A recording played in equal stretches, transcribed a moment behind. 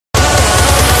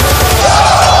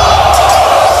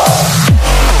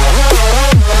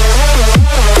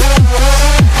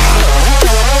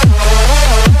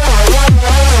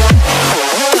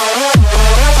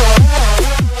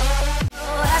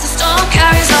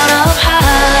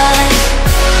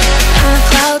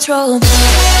control.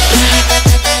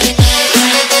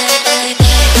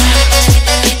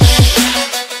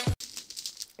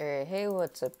 Hey,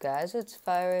 what's up guys, it's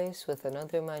FyreAce with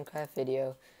another Minecraft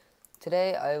video.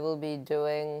 Today I will be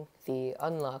doing the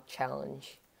Unlock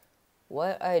challenge.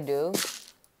 What I do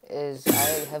is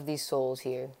I have these souls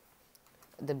here.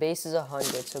 The base is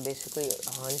 100, so basically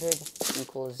 100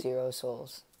 equals 0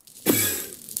 souls.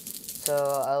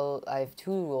 So I have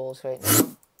 2 rolls right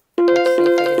now. Let's see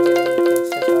if I can get any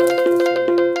kids to start off this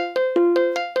video.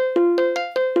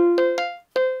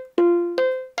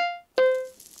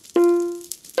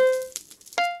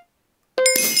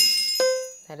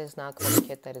 That is not called a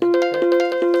kit, that is a perk.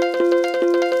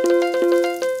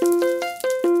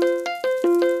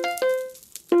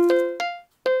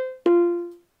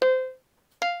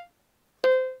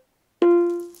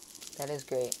 That is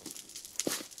great.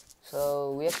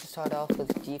 So we have to start off with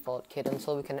the default kit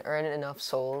until we can earn enough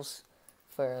souls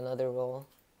for another roll.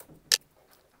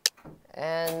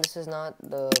 And this is not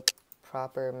the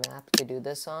proper map to do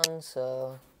this on,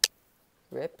 so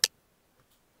rip.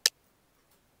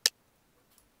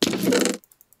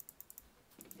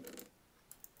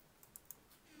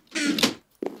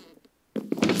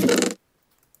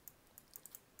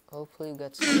 Hopefully we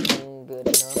got something good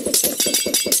enough.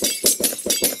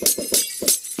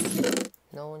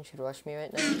 No one should rush me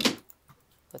right now.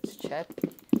 Let's check.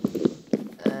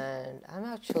 And I'm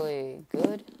actually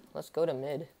good. Let's go to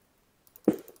mid.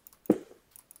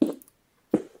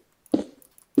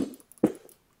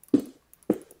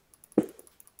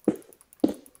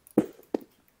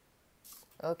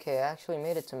 Okay, I actually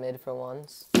made it to mid for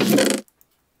once.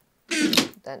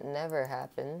 That never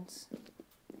happens.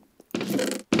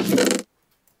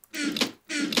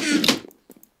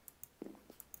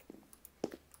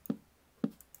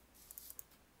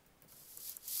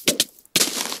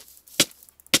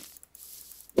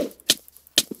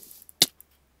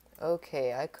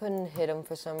 Okay, I couldn't hit him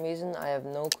for some reason. I have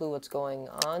no clue what's going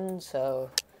on, so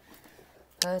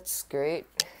that's great.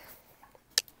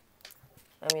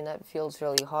 I mean, that feels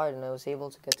really hard, and I was able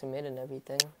to get to mid and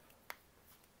everything.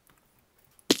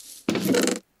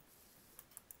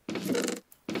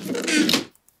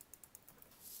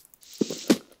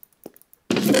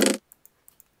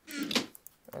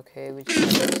 Okay, we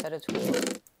just have to set a tool.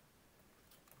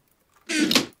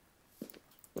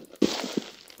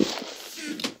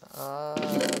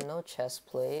 No chest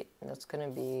plate. That's gonna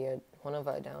be one of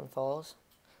our downfalls.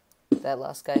 That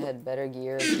last guy had better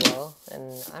gear as well,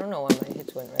 and I don't know why my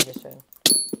hits weren't registering.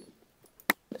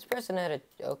 This person had a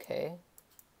okay.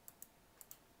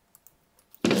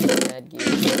 This person had gear.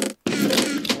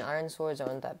 And iron swords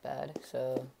aren't that bad,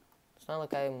 so it's not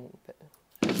like I'm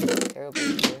terrible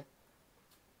here.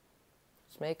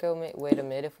 Let's make our way to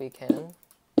mid if we can.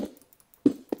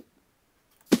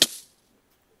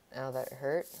 Ow, that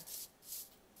hurt.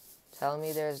 Tell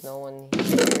me there's no one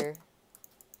here.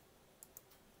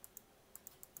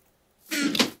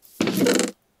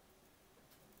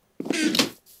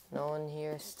 No one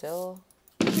here still.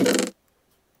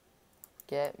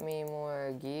 Get me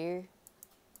more gear.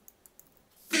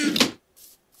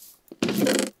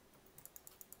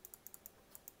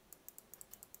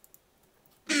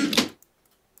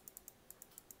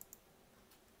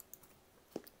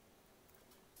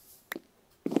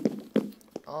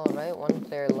 Alright, one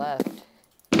player left.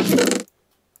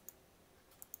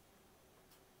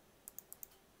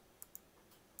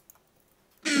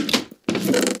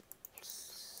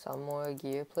 Some more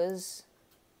gear, please.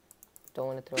 Don't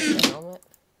want to throw in the helmet.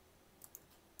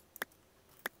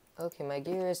 Okay, my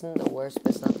gear isn't the worst,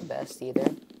 but it's not the best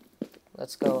either.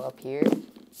 Let's go up here.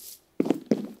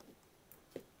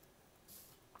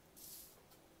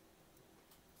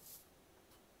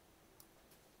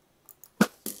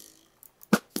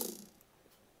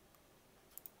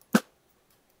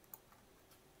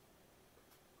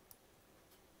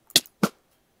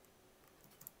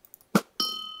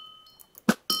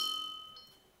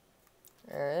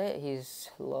 Alright, he's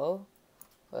low.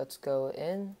 Let's go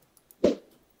in.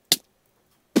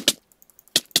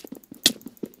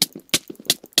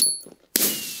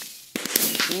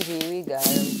 GG, we got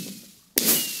him.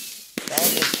 That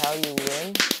is how you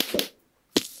win.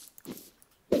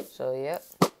 So, yep.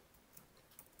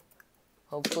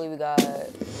 Hopefully we got...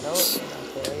 Nope, not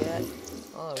there yet.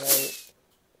 Alright.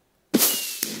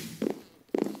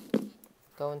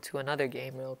 Go into another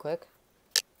game real quick.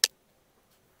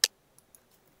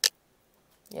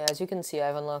 Yeah, as you can see,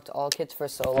 I've unlocked all kits for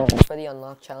solo. For the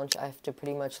unlock challenge, I have to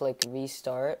pretty much, like,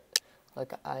 restart.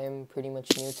 Like, I am pretty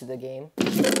much new to the game.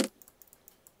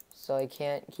 So I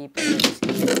can't keep any of this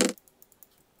gear.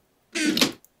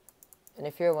 And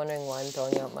if you're wondering why I'm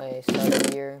throwing out my starter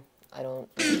gear, I don't...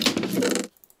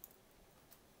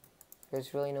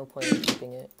 There's really no point in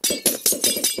keeping it.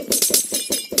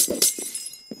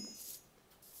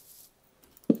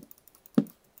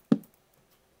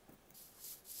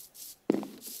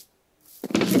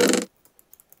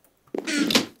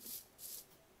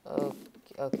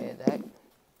 Okay, that...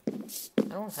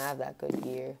 I don't have that good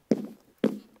gear.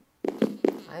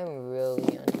 I'm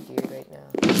really under-geared right now.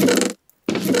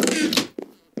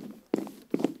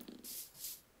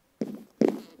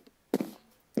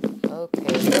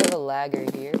 Okay, we have a lagger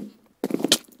here.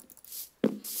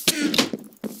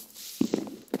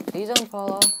 Please don't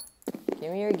fall off.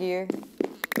 Give me your gear.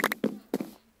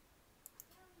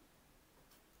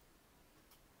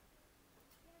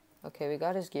 Okay, we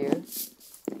got his gear.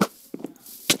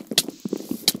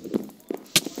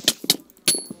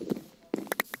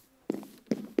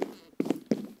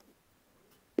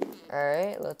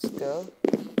 Alright, let's go.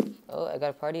 Oh, I got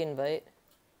a party invite.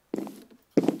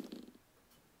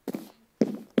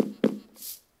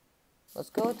 Let's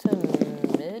go to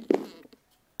mid.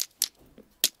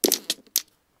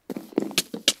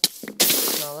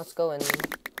 No, let's go in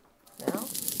now.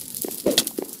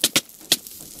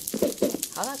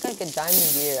 How that guy get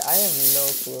diamond gear? I have no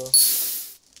clue.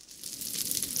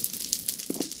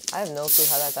 I have no clue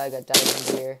how that guy got diamond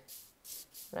gear.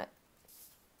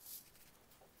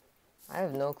 I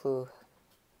have no clue.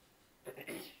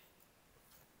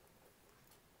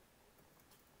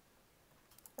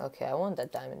 Okay, I want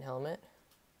that diamond helmet.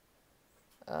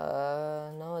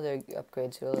 No other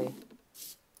upgrades really.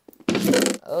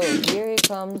 Oh, here he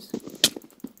comes.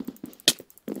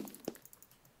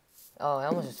 Oh, I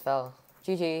almost just fell.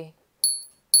 GG.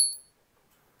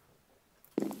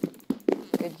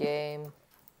 Good game.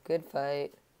 Good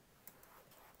fight.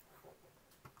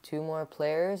 2 more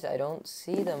players. I don't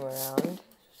see them around.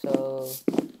 So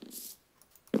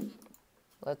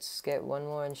let's get 1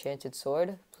 more enchanted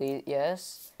sword. Please,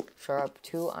 yes. Sharp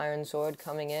 2 iron sword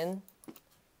coming in.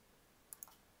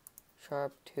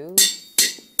 Sharp 2.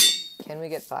 Can we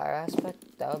get fire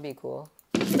aspect? That would be cool.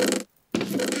 I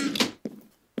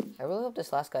really hope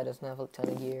this last guy doesn't have a ton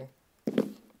of gear.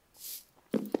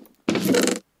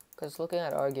 Because looking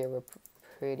at our gear, we're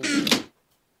pretty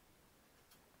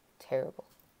terrible.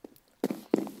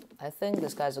 I think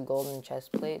this guy's a golden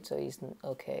chest plate, so he's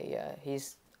okay. Yeah,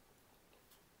 he's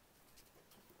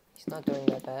not doing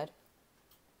that bad.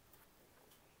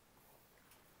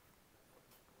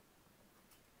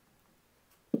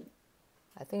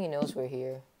 I think he knows we're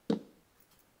here,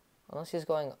 unless he's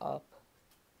going up.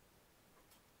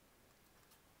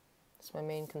 That's my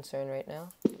main concern right now.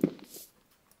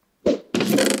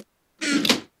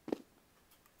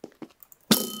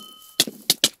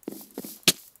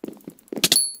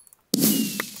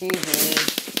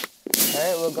 GG.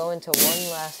 Alright, we'll go into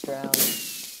 1 last round.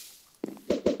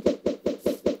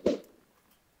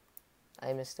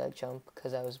 I missed that jump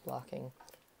because I was blocking.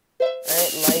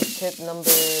 Alright, life tip number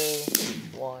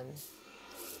 1.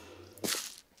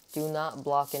 Do not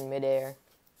block in midair.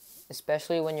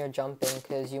 Especially when you're jumping,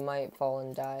 because you might fall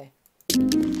and die.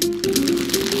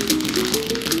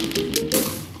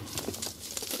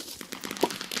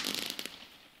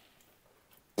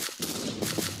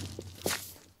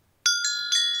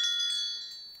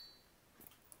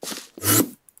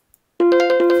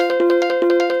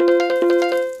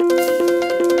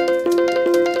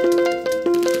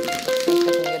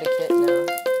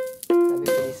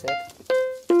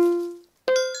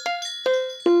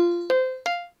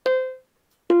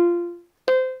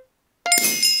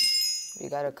 We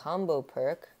got a combo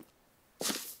perk.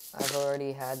 I've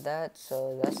already had that,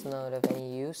 so that's not of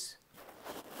any use.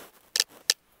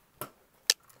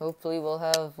 Hopefully we'll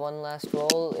have 1 last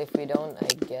roll. If we don't, I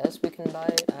guess we can buy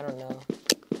it. I don't know.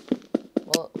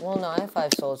 Well, no, I have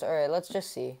 5 souls. Alright, let's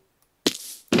just see.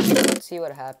 Let's see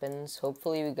what happens.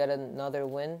 Hopefully we get another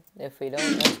win. If we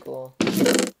don't, that's cool.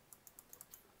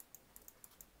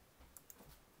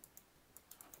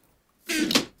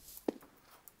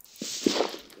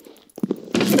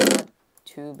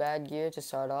 Too bad gear to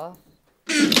start off.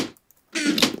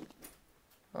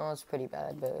 Oh, it's pretty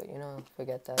bad, but you know,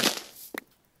 forget that.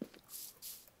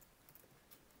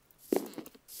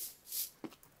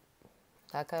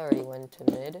 That guy already went to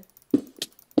mid.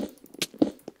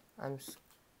 I'm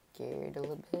scared a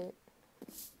little bit.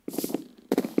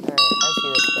 Alright, I see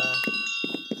this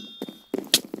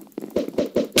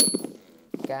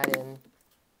guy. Got him.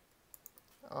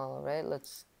 Alright,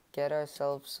 let's get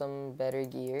ourselves some better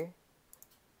gear.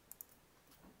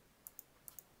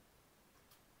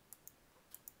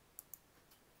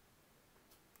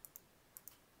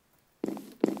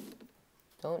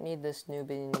 Don't need this noob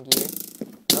in gear.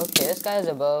 Okay, this guy has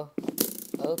a bow.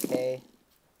 Okay.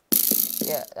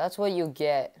 Yeah, that's what you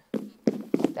get.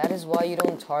 That is why you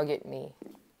don't target me.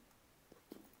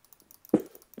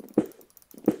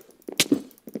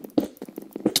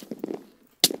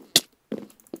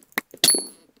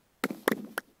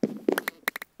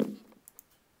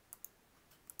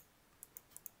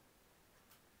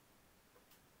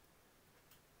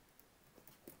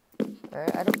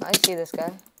 Alright, I see this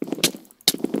guy.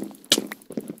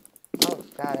 Oh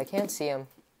god, I can't see him.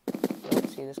 I don't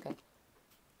see this guy.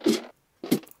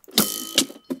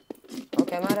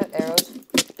 Okay, I'm out of arrows.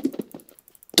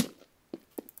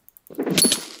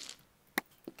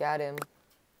 Got him.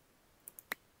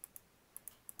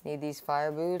 Need these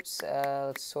fire boots.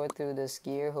 Let's sort through this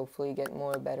gear. Hopefully get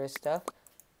more better stuff.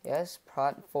 Yes,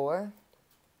 prot 4.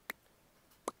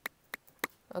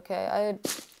 Okay, I had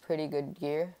pretty good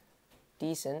gear.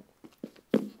 Decent.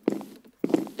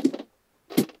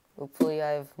 Hopefully I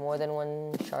have more than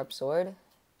one sharp sword.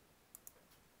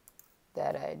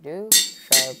 That I do.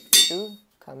 Sharp 2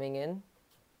 coming in.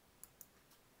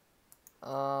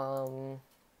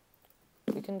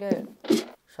 We can get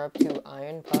sharp 2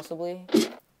 iron possibly.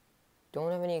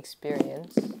 Don't have any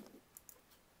experience.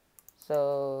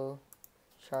 So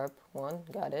sharp 1,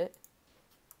 got it.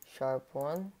 Sharp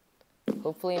 1.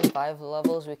 Hopefully in 5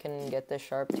 levels we can get the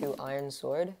sharp 2 iron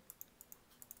sword.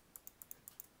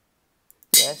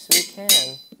 Yes, we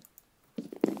can.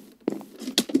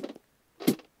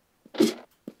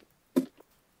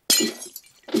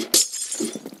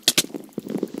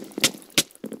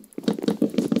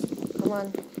 Come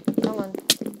on, come on.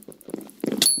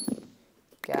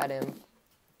 Got him.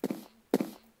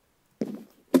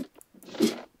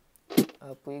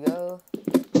 Up we go.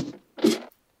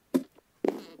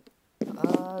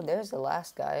 There's the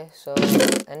last guy. So,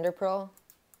 Ender Pearl.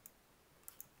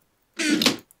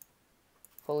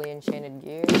 Fully enchanted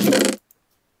gear.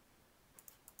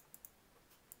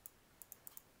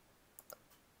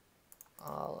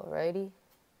 Alrighty.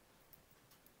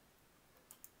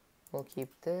 We'll keep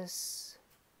this.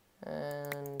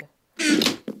 And...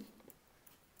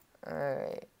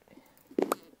 Alright.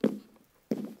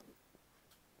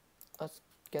 Let's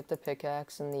get the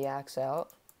pickaxe and the axe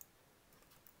out.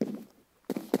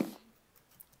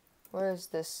 Where is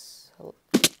this?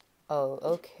 Oh,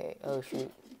 okay. Oh, shoot.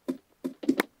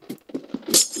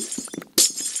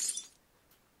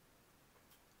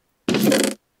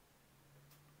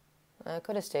 I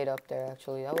could have stayed up there,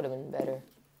 actually. That would have been better.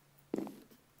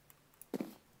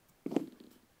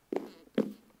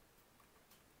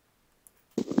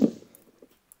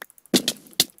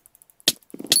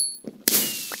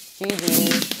 GG.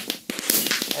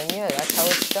 And yeah, that's how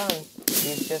it's done.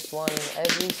 We've just won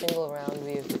every single round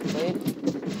we've played.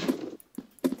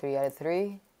 3 out of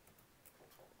 3.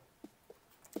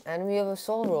 And we have a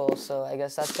soul roll, so I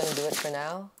guess that's gonna do it for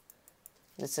now.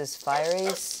 This is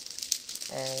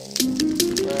FyreAce, and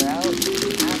we're out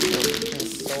after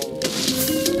this soul roll.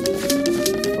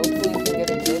 Hopefully we can get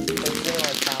a good placement on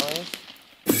our challenge.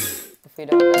 If we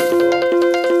don't, that's cool.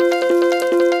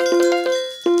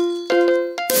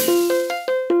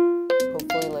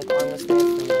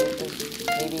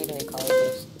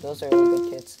 Those are really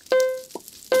good kits.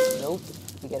 Nope,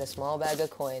 we get a small bag of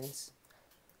coins.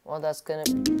 Well, that's gonna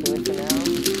do it for now.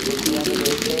 Hope you have a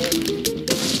great day.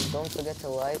 Don't forget to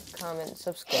like, comment,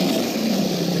 subscribe.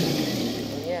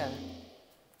 And yeah,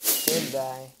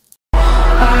 goodbye.